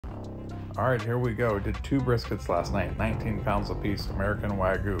All right, here we go. Did 2 briskets last night, 19 pounds apiece, American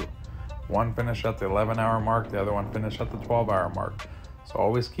Wagyu. One finished at the 11-hour mark, the other one finished at the 12-hour mark. So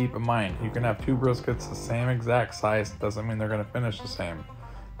always keep in mind, you can have 2 briskets the same exact size, doesn't mean they're going to finish the same.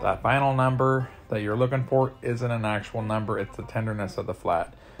 That final number that you're looking for isn't an actual number, it's the tenderness of the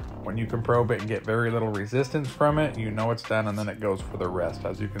flat. When you can probe it and get very little resistance from it, you know it's done, and then it goes for the rest.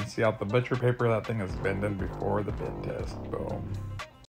 As you can see out the butcher paper, that thing is bending before the bend test. Boom.